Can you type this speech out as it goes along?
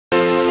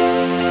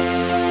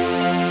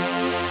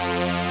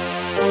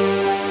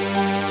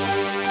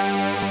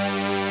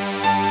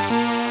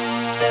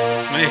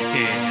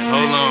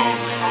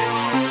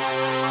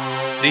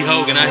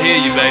Dhogan, I hear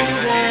you, baby.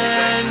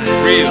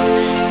 Real,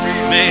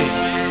 man.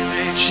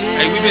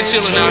 Hey, we been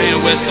chillin' out here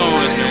in West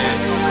Orange, man.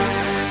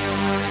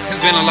 It's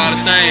been a lot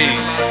of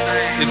things.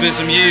 It's been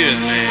some years,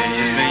 man.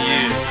 It's been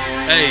years.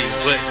 Hey,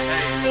 but,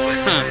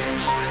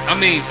 I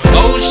mean,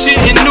 old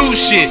shit and new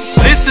shit.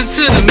 Listen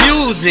to the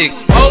music.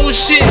 Old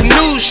shit,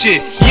 new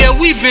shit. Yeah,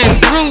 we been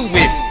through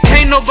it.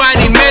 Can't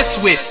nobody mess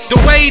with the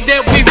way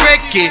that we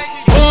wreck it.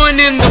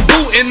 Born in the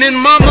boot and then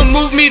mama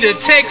moved me to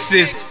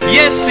Texas.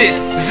 Yes, it's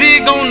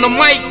Zig on the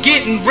mic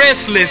getting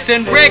restless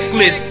and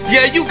reckless.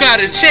 Yeah, you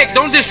gotta check,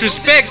 don't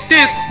disrespect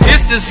this.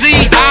 It's the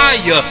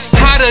Z-Aya,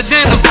 hotter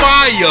than a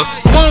fire.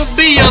 Won't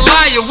be a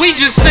liar, we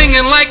just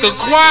singing like a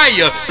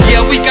choir.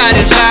 Yeah, we got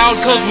it loud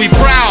cause we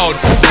proud.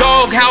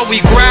 Dog how we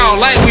growl,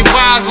 like we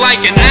wise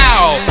like an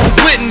owl.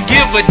 Wouldn't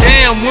give a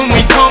damn when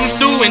we come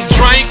through and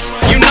drink.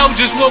 You know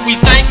just what we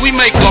think, we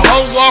make a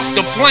hoe walk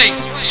the plank.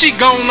 She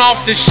gone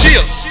off the ship,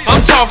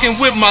 I'm talking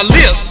with my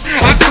lip.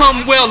 I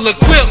come well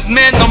equipped,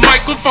 man, the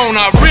microphone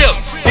I rip.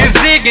 It's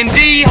Zig and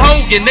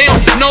dhogan, they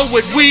don't know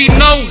what we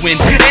knowin'.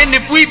 And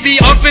if we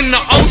be up in the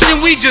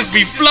ocean, we just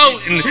be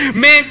floating.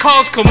 Man,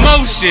 cause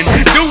commotion,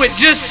 do it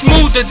just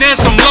smoother than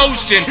some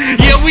lotion.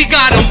 Yeah, we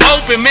got them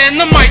open,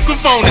 man, the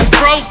microphone is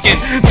broken.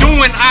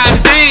 Doing our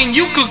thing,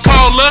 you could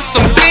call us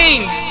some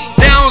kings.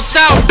 Down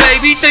south,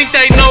 baby, think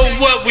they know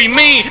what we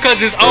mean.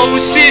 Cause it's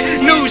old shit,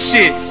 new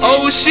shit,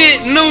 old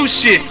shit, new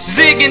shit.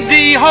 Zig and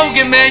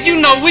dhogan, man,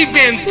 you know we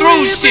been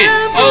through shit.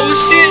 Old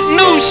shit,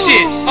 new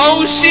shit,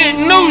 old shit,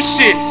 new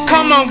shit.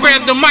 Come on,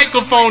 grab the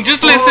microphone,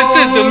 just listen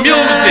to the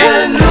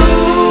music.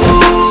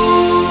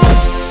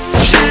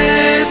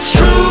 Shit's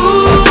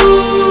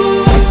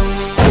true,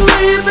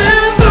 we've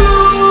been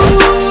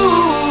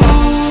through.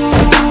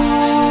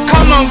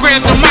 Come on,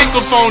 grab the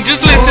microphone,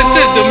 just listen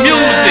to the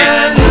music.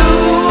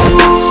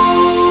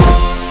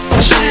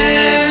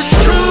 Shit's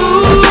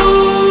true,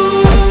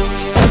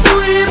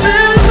 we've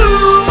been through.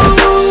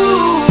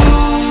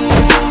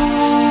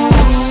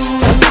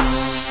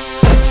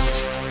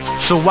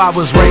 So I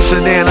was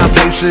racing and I'm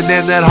pacing,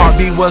 and that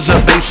heartbeat was a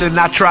basin.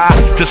 I tried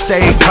to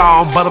stay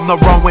calm, but I'm the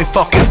wrong way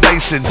fucking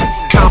facing.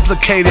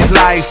 Complicated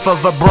life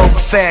of a broke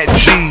fat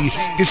G.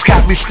 It's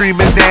got me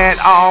screaming at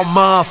all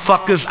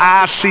motherfuckers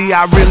I see.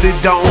 I really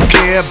don't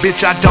care,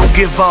 bitch, I don't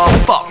give a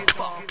fuck.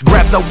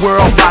 Grab the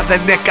world by the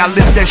neck, I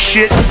lift that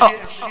shit up.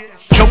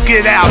 Choke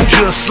it out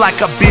just like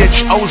a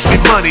bitch owes me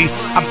money.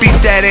 I beat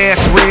that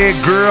ass red,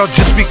 girl,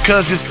 just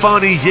because it's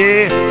funny,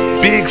 yeah.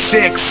 Big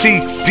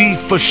sexy, D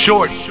for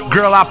short.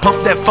 Girl, I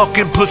pump that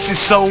fucking pussy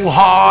so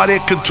hard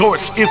it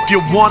contorts. If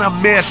you wanna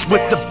mess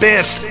with the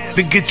best,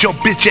 then get your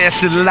bitch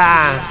ass in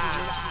line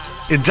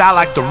and die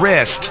like the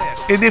rest.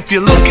 And if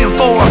you're looking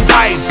for a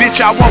fight, bitch,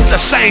 I want the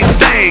same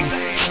thing.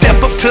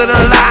 Step up to the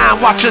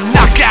line, watch a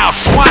knockout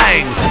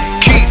swing.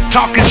 Keep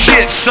talking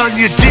shit, son,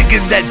 you're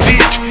digging that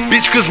ditch,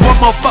 bitch, cause one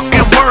more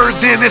fucking word,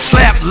 then it's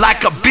slapped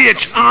like a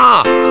bitch,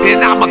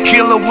 And I'm a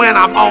killer when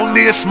I'm on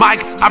this mic.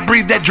 I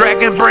breathe that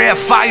dragon breath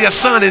fire,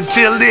 son,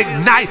 until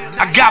ignite.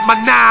 I got my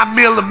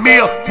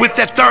 9mm with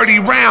that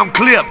 30-round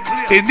clip.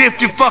 And if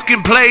you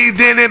fucking play,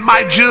 then it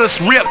might just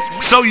rip.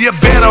 So you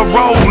better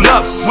roll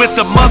up with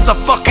the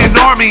motherfucking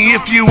army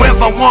if you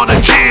ever want a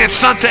chance,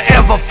 son, to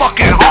ever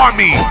fucking harm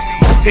me.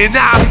 And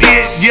I'm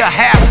it, you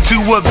have to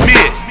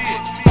admit.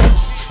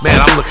 Man,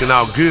 I'm looking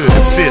all good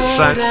and fit,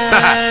 son.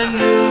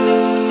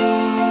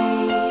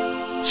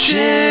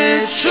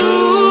 Shit's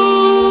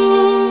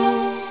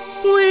true,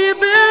 we've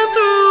been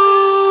through.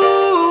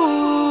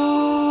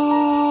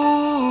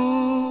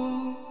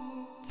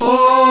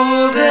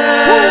 Old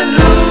and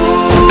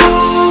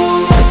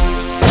new.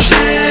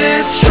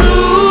 Shit's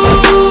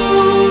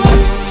true,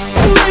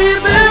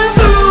 we've been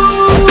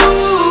through.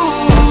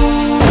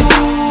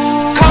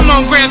 Come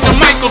on, grab the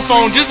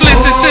microphone, just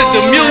listen to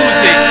the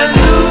music.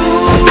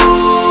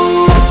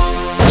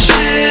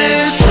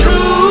 Shit's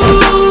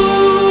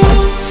true,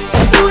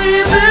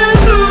 we've been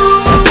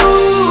through.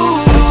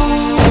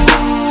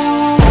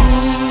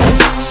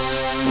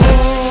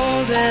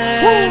 Old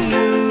and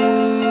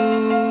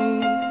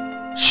new.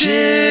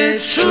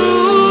 Shit's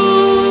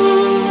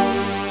true,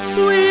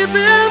 we've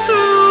been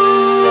through.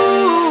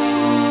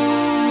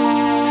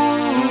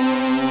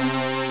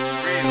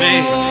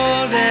 Man,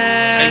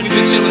 hey, we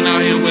been chillin'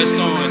 out here in West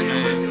Orange, man.